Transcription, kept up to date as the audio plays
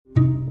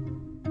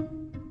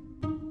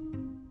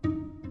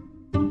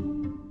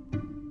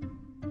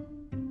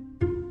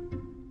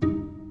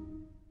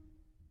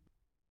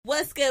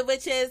What's good,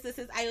 witches? This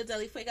is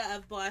Ayodele Fuega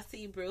of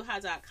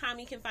BossyBruja.com.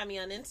 You can find me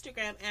on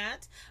Instagram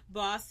at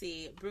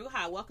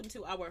BossyBruja. Welcome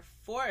to our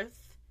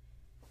fourth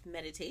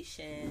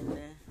meditation,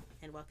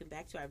 and welcome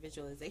back to our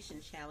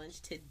visualization challenge.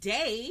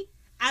 Today,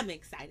 I'm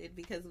excited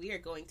because we are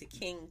going to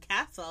King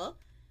Castle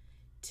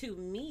to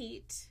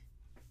meet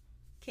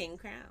King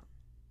Crown.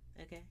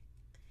 Okay?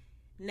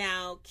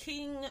 Now,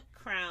 King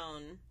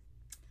Crown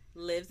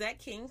lives at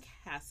King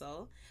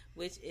Castle,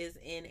 which is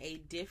in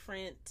a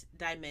different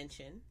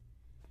dimension,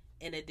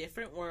 in a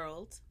different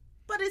world,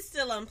 but it's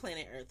still on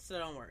planet Earth, so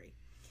don't worry.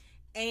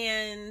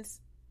 And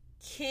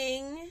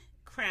King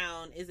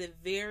Crown is a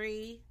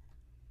very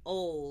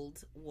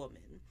old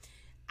woman.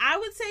 I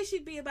would say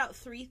she'd be about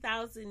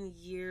 3,000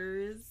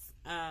 years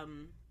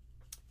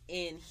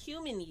in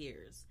human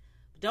years.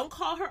 Don't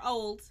call her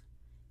old.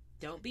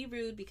 Don't be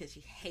rude, because she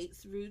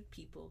hates rude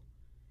people.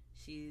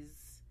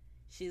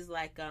 She's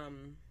like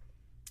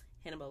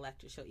Hannibal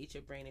Lecter. She'll eat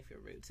your brain if you're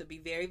rude. So be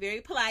very,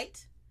 very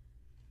polite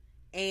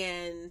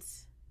and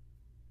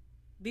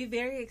be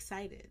very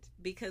excited,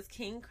 because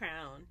King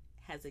Crown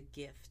has a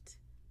gift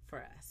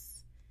for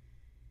us.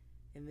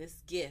 And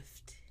this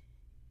gift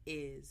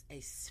is a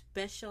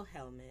special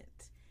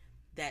helmet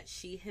that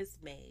she has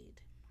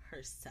made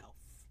herself.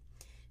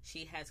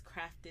 She has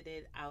crafted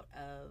it out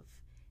of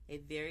a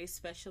very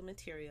special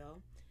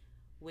material,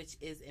 which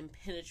is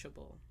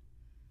impenetrable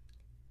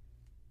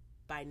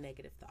by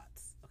negative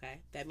thoughts.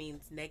 Okay? That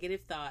means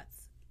negative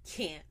thoughts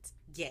can't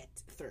get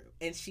through.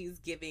 And she's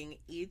giving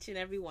each and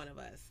every one of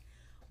us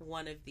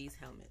one of these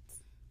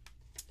helmets.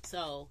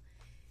 So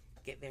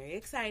get very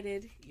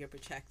excited. Your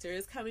protector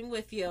is coming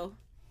with you.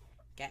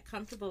 Get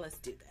comfortable. Let's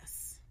do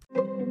this.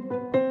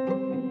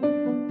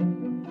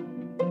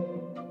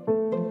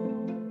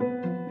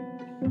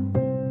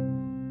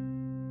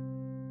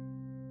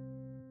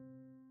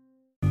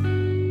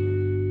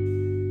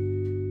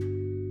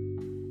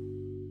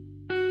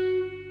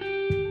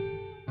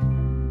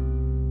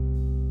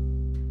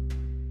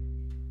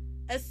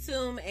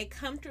 Assume a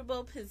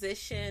comfortable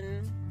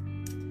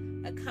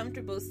position, a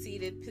comfortable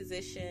seated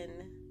position.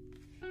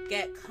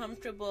 Get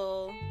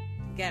comfortable,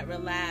 get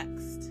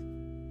relaxed.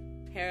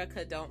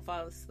 Erica, don't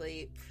fall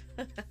asleep.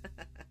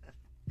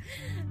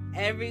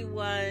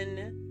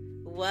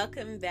 Everyone,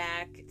 welcome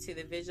back to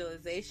the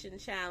visualization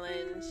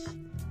challenge.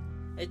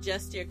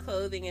 Adjust your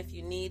clothing if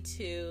you need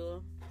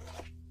to.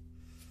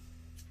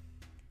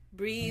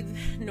 Breathe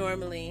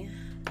normally.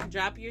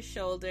 Drop your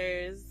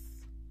shoulders.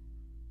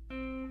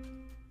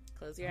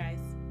 Close your eyes.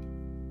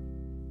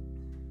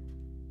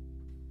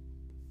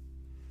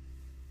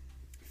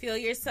 Feel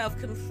yourself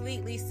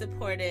completely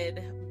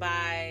supported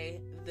by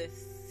the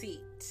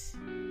seat,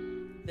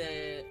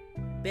 the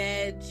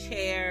bed,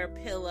 chair,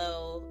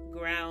 pillow,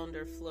 ground,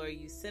 or floor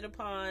you sit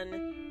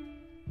upon.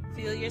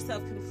 Feel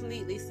yourself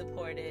completely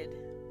supported.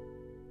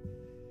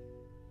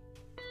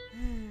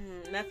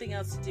 Nothing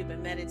else to do but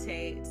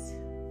meditate.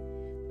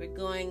 We're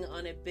going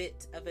on a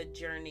bit of a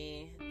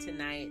journey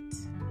tonight.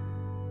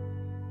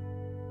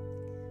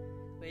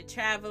 We're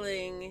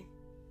traveling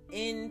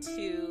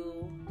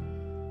into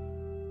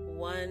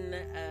one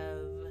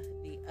of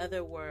the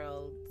other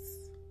worlds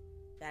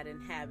that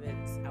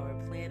inhabits our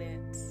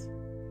planet.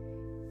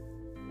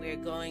 We're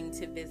going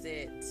to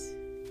visit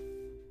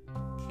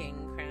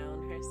King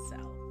Crown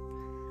herself.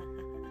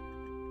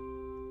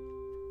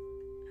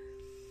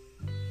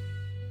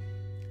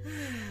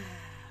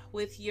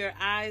 With your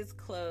eyes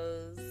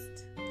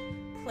closed,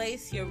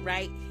 place your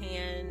right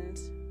hand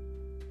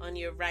on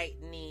your right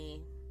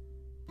knee.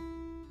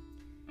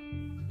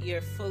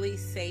 You're fully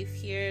safe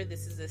here.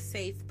 This is a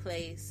safe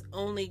place.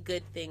 Only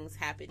good things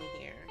happen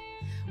here.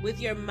 With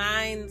your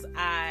mind's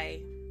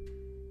eye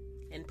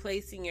and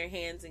placing your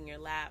hands in your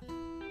lap,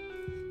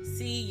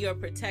 see your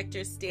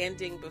protector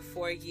standing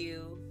before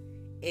you,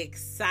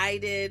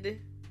 excited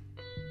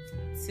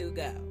to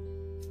go.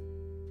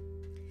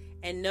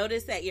 And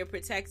notice that your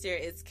protector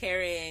is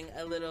carrying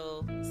a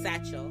little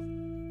satchel,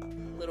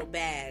 little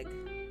bag.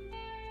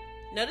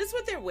 Notice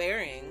what they're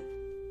wearing.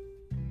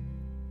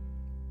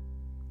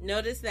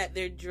 Notice that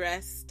they're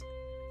dressed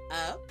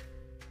up.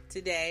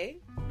 Today,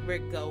 we're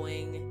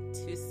going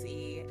to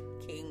see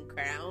King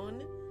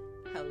Crown.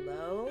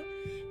 Hello.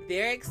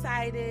 They're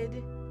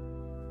excited.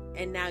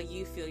 And now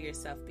you feel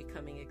yourself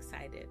becoming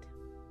excited.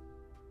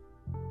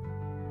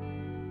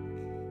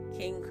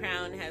 King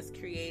Crown has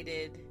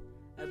created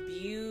a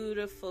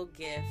beautiful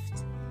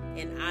gift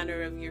in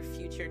honor of your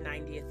future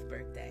 90th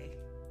birthday.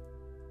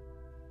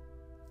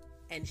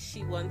 And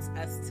she wants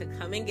us to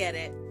come and get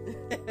it.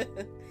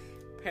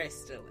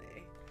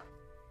 Personally.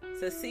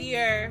 So see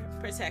your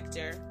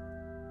protector,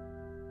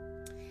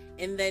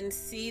 and then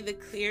see the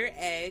clear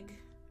egg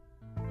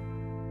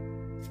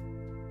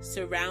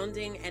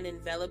surrounding and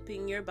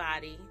enveloping your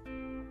body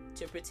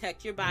to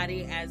protect your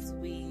body as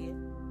we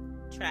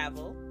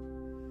travel.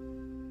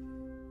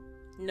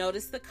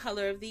 Notice the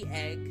color of the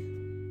egg.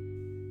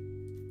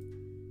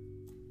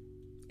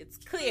 It's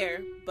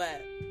clear,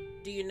 but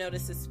do you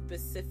notice a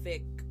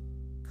specific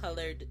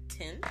colored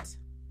tint?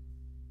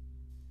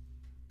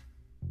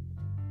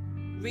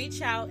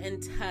 Reach out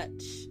and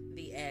touch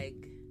the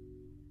egg.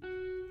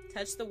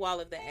 Touch the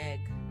wall of the egg.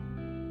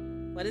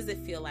 What does it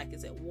feel like?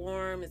 Is it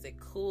warm? Is it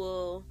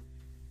cool?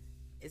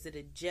 Is it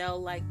a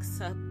gel-like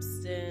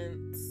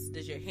substance?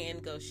 Does your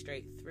hand go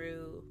straight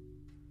through?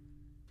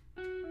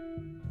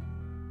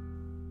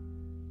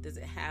 Does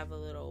it have a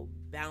little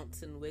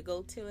bounce and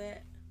wiggle to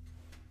it?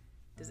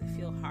 Does it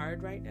feel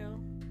hard right now?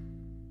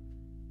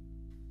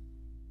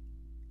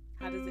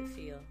 How does it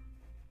feel?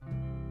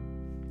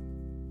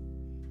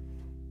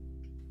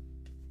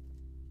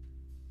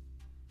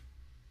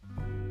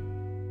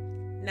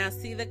 Now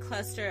see the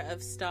cluster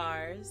of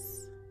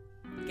stars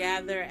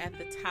gather at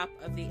the top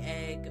of the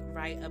egg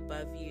right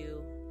above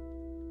you.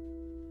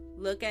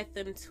 Look at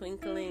them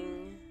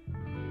twinkling.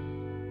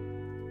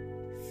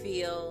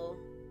 Feel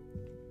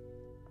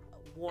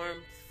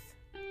warmth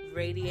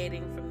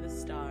radiating from the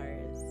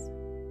stars.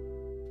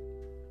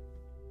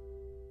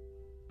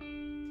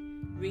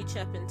 Reach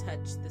up and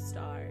touch the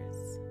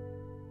stars.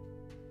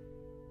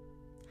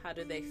 How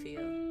do they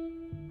feel?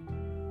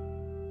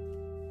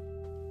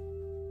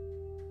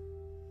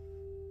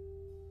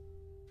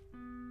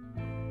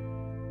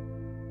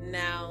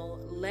 Now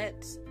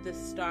let the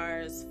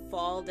stars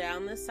fall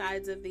down the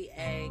sides of the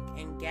egg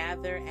and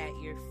gather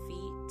at your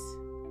feet.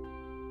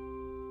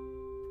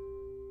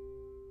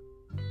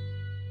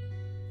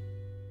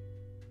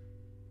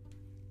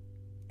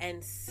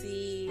 And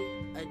see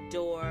a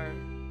door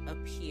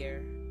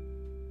appear.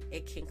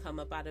 It can come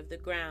up out of the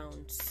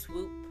ground,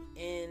 swoop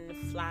in,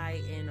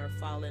 fly in, or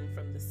fall in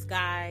from the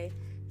sky,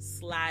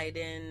 slide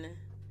in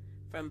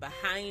from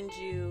behind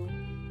you.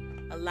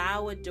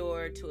 Allow a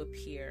door to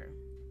appear.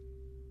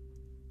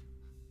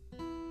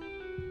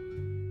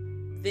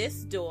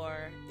 This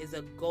door is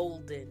a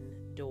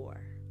golden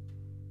door.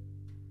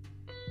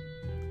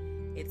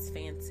 It's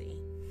fancy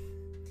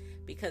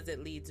because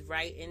it leads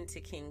right into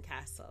King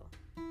Castle.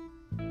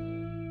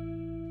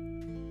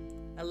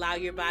 Allow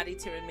your body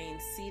to remain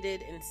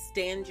seated and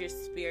stand your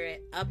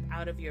spirit up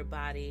out of your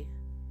body.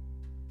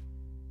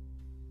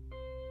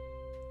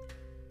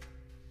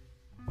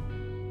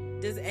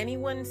 Does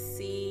anyone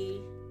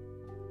see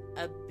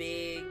a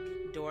big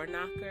door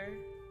knocker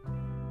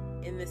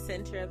in the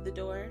center of the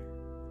door?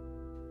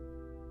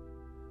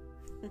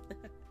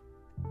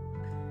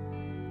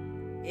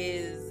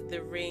 Is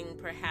the ring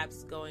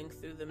perhaps going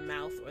through the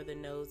mouth or the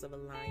nose of a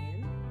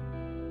lion?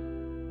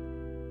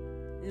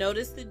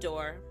 Notice the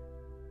door.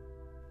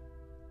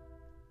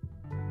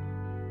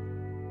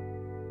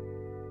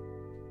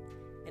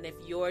 And if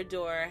your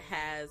door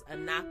has a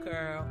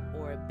knocker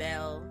or a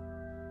bell,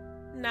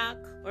 knock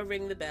or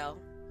ring the bell.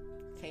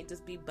 Can't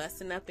just be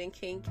busting up in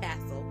King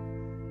Castle.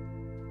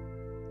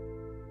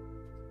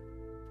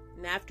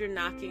 And after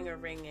knocking or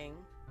ringing,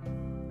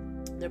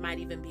 there might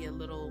even be a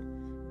little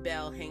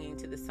bell hanging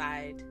to the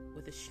side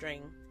with a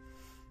string.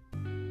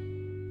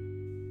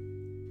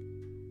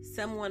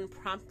 Someone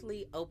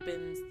promptly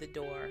opens the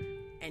door,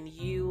 and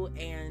you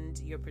and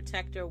your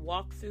protector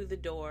walk through the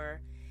door.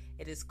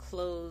 It is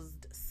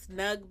closed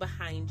snug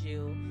behind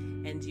you,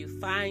 and you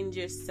find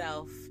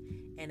yourself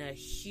in a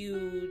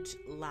huge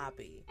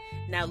lobby.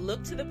 Now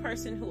look to the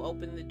person who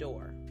opened the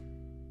door,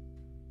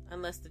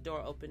 unless the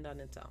door opened on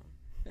its own.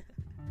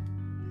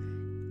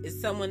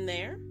 Is someone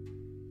there?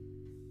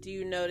 Do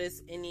you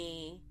notice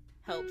any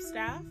help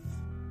staff?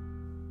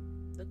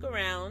 Look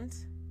around.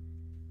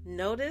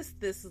 Notice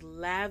this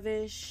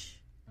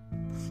lavish,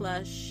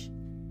 plush,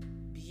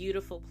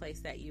 beautiful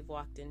place that you've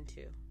walked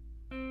into.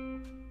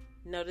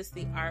 Notice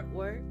the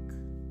artwork.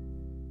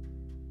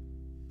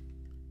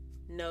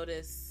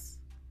 Notice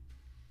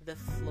the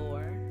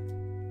floor.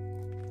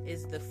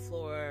 Is the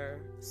floor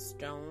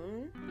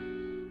stone?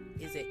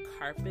 Is it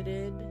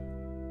carpeted?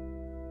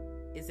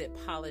 Is it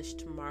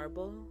polished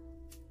marble?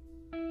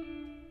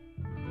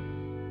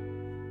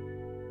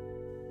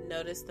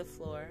 Notice the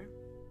floor.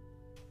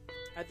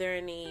 Are there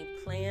any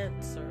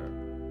plants or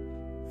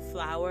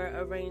flower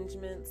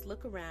arrangements?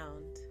 Look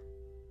around.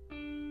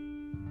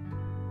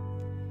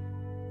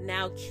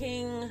 Now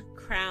King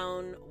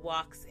Crown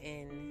walks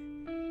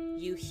in.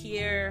 You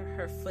hear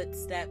her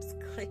footsteps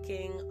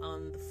clicking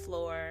on the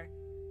floor,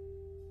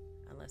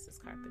 unless it's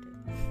carpeted.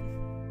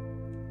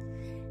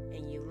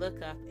 And you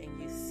look up and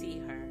you see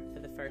her for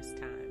the first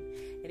time.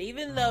 And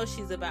even though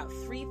she's about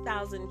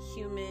 3,000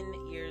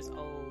 human years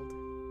old,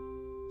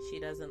 she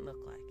doesn't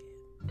look like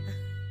it.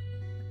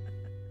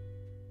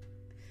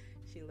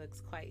 She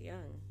looks quite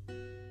young.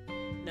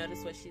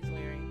 Notice what she's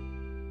wearing.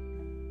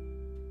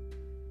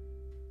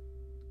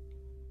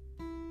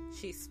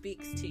 She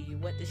speaks to you.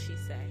 What does she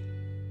say?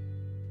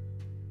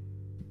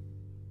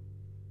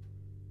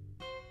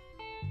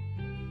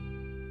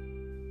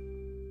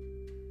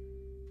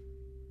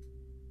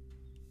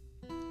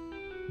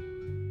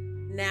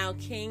 Now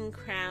King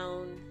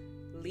Crown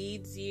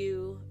leads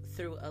you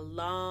through a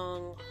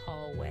long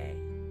hallway.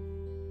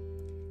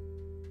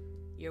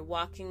 You're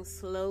walking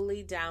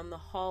slowly down the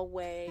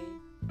hallway,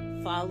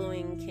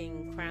 following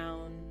King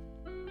Crown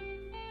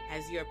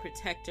as your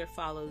protector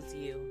follows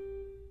you.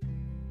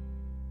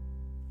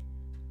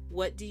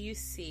 What do you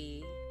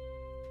see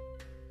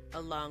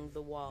along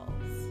the walls?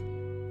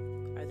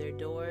 Are there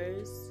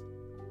doors?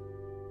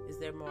 Is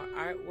there more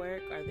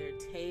artwork? Are there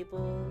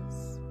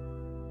tables?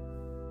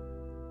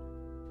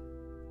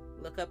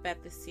 Look up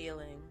at the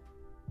ceiling.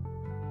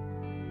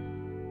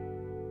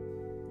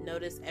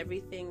 Notice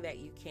everything that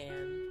you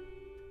can.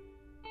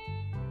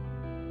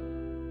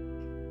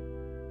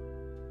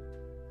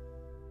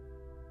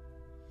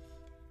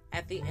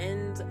 At the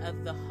end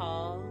of the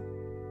hall,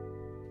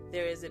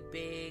 there is a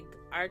big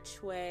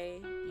archway.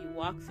 You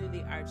walk through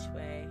the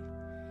archway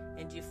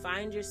and you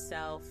find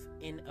yourself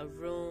in a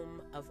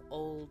room of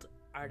old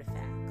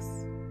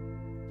artifacts.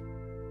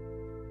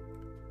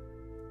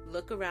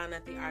 Look around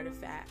at the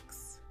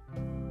artifacts.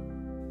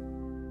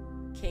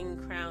 King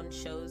Crown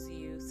shows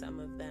you some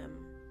of them.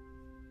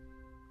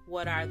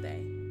 What are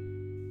they?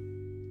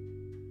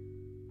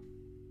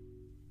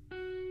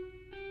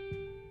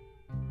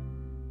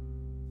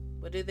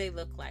 What do they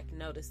look like?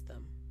 Notice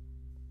them.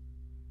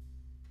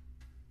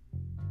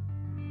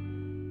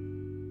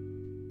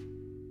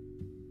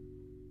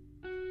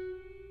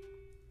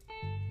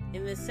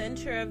 In the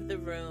center of the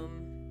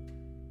room,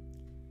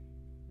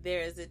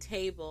 there is a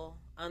table.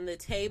 On the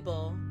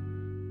table,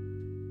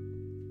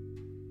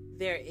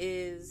 there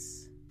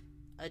is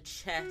a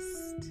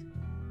chest.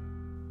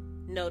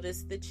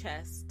 Notice the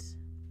chest.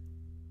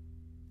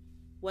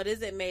 What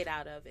is it made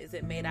out of? Is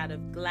it made out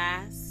of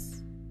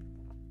glass?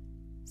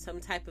 Some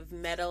type of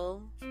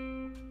metal?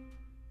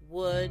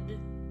 Wood?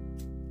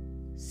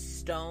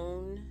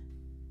 Stone?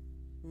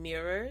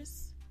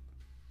 Mirrors?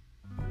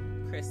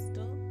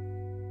 Crystal?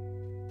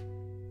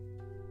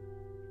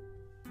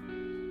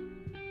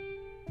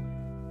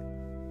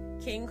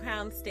 King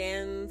Crown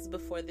stands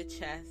before the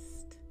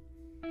chest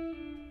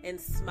and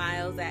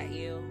smiles at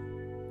you.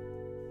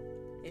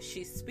 If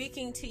she's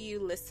speaking to you,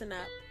 listen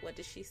up. What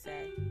does she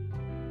say?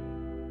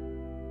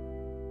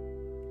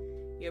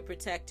 Your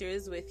protector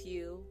is with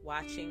you,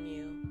 watching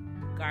you,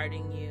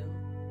 guarding you,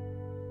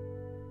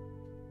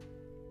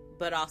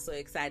 but also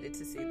excited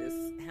to see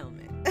this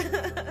helmet.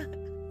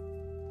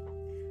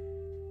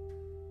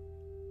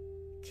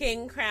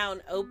 King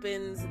Crown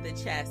opens the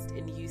chest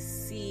and you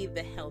see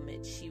the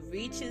helmet. She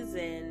reaches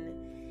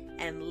in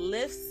and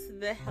lifts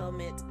the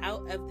helmet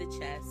out of the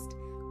chest.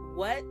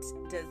 What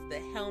does the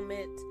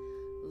helmet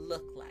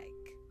look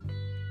like?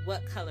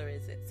 What color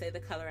is it? Say the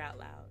color out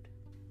loud.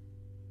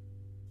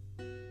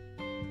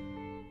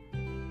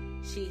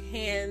 She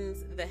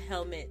hands the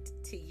helmet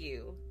to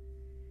you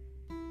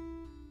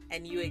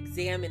and you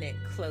examine it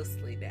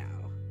closely now.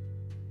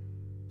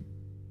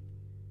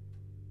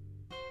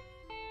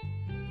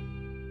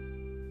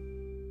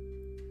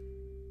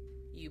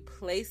 You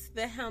place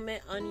the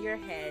helmet on your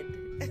head.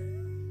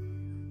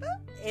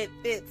 It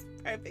fits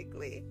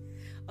perfectly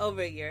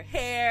over your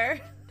hair.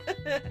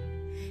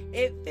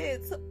 It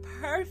fits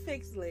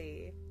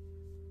perfectly.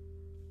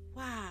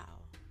 Wow.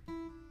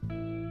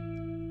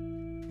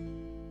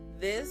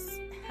 This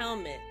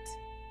helmet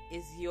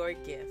is your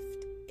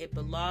gift. It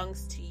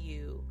belongs to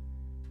you,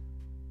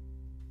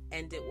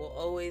 and it will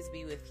always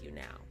be with you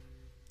now.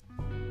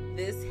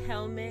 This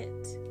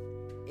helmet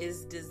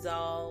is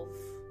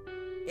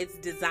It's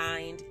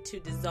designed to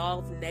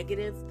dissolve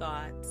negative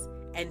thoughts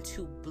and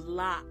to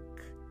block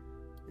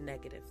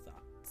negative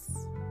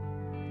thoughts.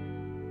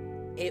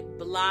 It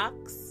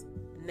blocks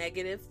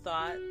negative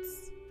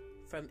thoughts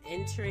from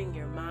entering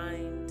your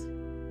mind,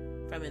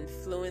 from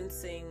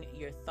influencing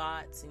your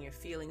thoughts and your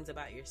feelings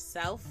about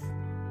yourself.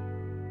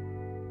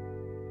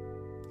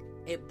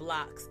 It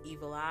blocks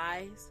evil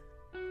eyes.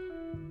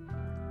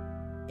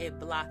 It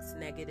blocks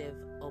negative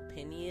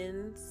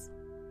opinions.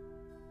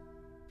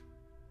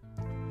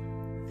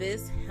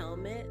 This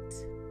helmet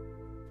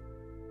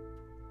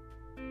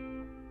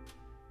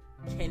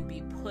can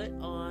be put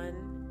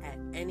on at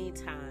any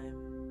time.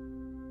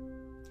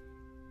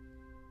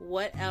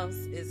 What else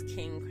is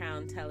King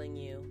Crown telling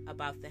you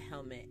about the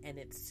helmet and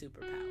its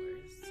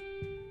superpowers?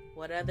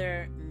 What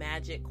other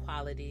magic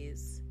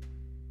qualities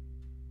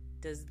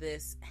does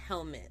this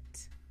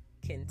helmet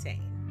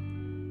contain?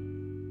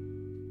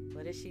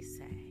 What does she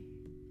say?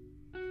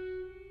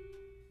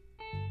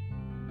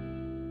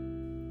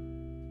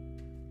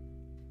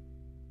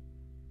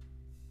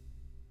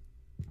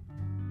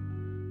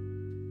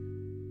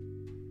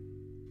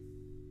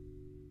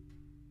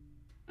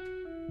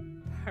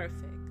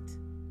 Perfect.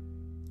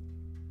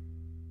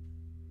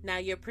 Now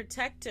your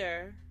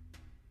protector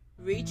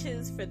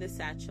reaches for the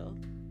satchel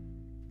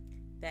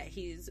that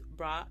he's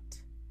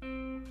brought,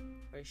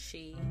 or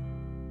she,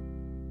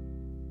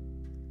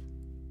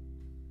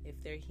 if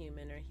they're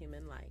human or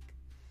human-like.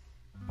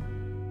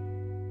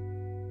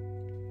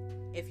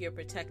 If your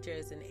protector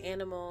is an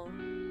animal,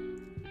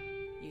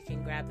 you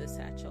can grab the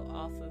satchel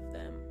off of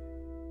them.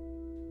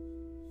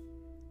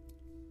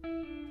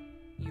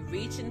 You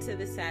reach into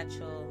the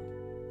satchel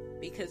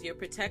because your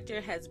protector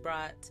has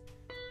brought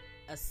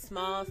a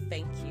small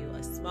thank you,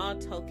 a small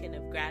token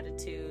of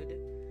gratitude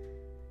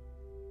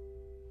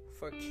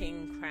for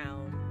King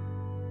Crown.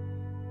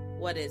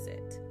 What is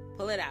it?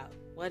 Pull it out.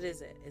 What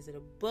is it? Is it a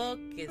book?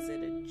 Is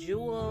it a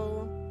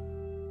jewel?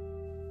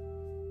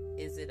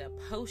 Is it a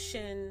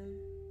potion?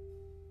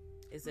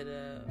 Is it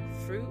a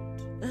fruit?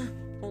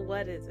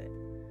 What is it?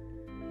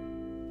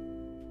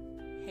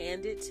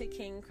 Hand it to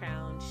King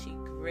Crown. She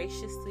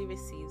graciously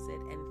receives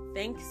it and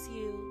thanks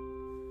you.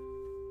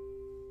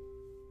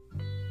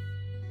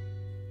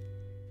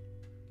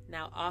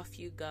 Now off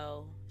you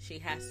go. She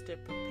has to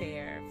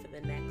prepare for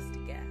the next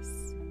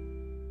guest.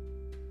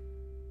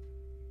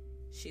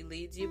 She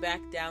leads you back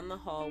down the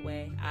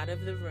hallway, out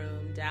of the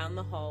room, down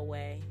the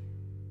hallway,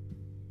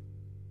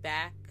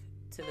 back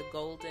to the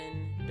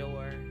golden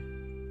door.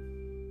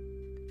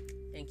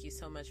 Thank you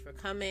so much for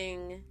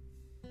coming.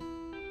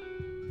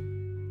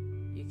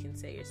 You can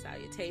say your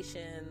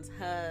salutations,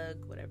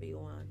 hug, whatever you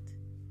want.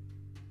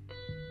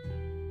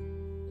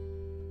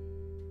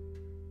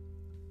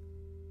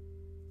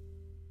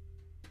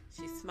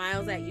 She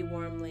smiles at you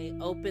warmly,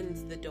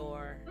 opens the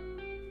door,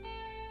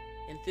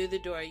 and through the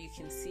door you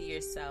can see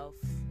yourself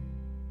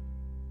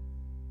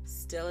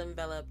still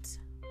enveloped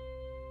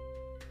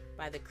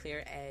by the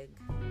clear egg.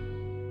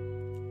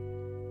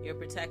 Your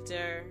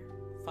protector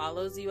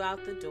follows you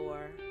out the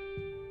door,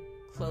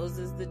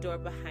 closes the door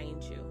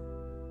behind you.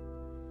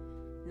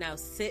 Now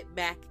sit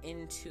back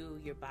into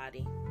your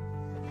body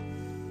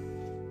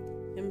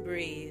and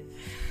breathe.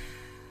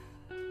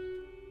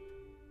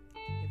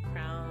 Your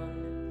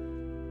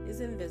crown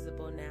is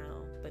invisible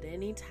now, but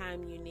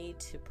anytime you need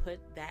to put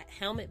that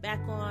helmet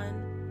back on,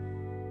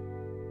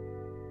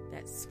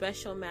 that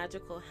special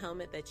magical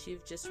helmet that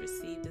you've just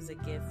received as a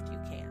gift, you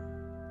can.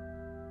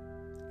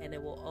 And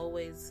it will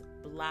always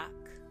block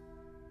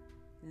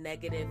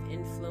negative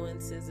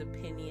influences,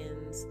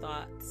 opinions,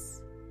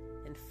 thoughts,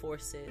 and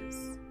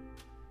forces.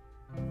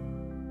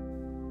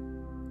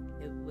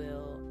 It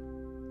will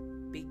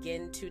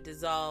begin to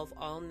dissolve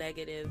all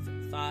negative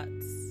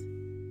thoughts,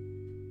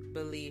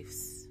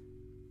 beliefs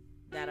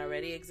that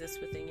already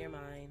exist within your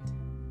mind.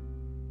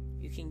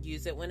 You can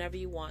use it whenever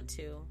you want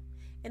to.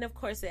 And of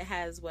course, it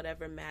has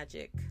whatever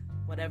magic,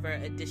 whatever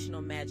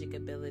additional magic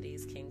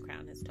abilities King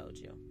Crown has told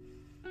you.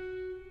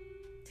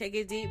 Take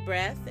a deep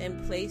breath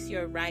and place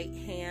your right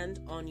hand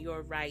on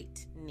your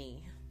right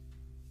knee.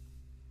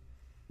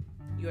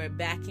 You are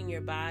back in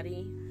your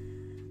body.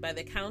 By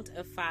the count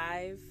of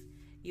 5,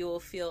 you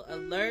will feel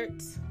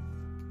alert,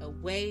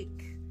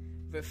 awake,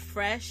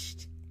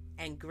 refreshed,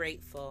 and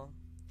grateful.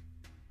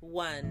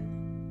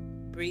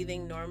 1,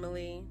 breathing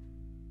normally.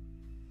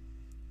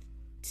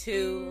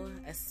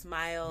 2, a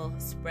smile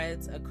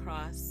spreads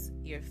across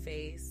your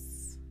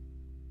face.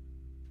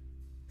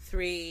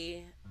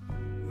 3,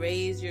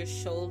 raise your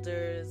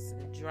shoulders,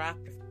 drop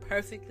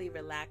perfectly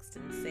relaxed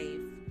and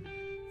safe.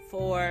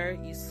 4,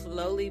 you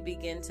slowly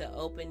begin to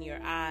open your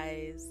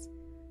eyes.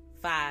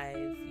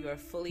 5, you are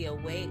fully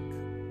awake,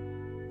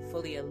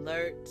 fully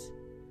alert,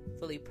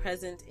 fully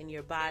present in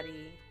your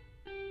body,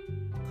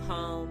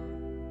 calm,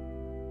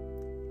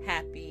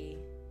 happy,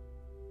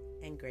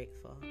 and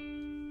grateful.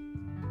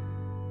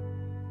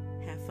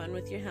 Have fun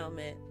with your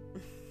helmet.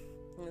 I'm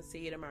going to see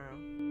you tomorrow.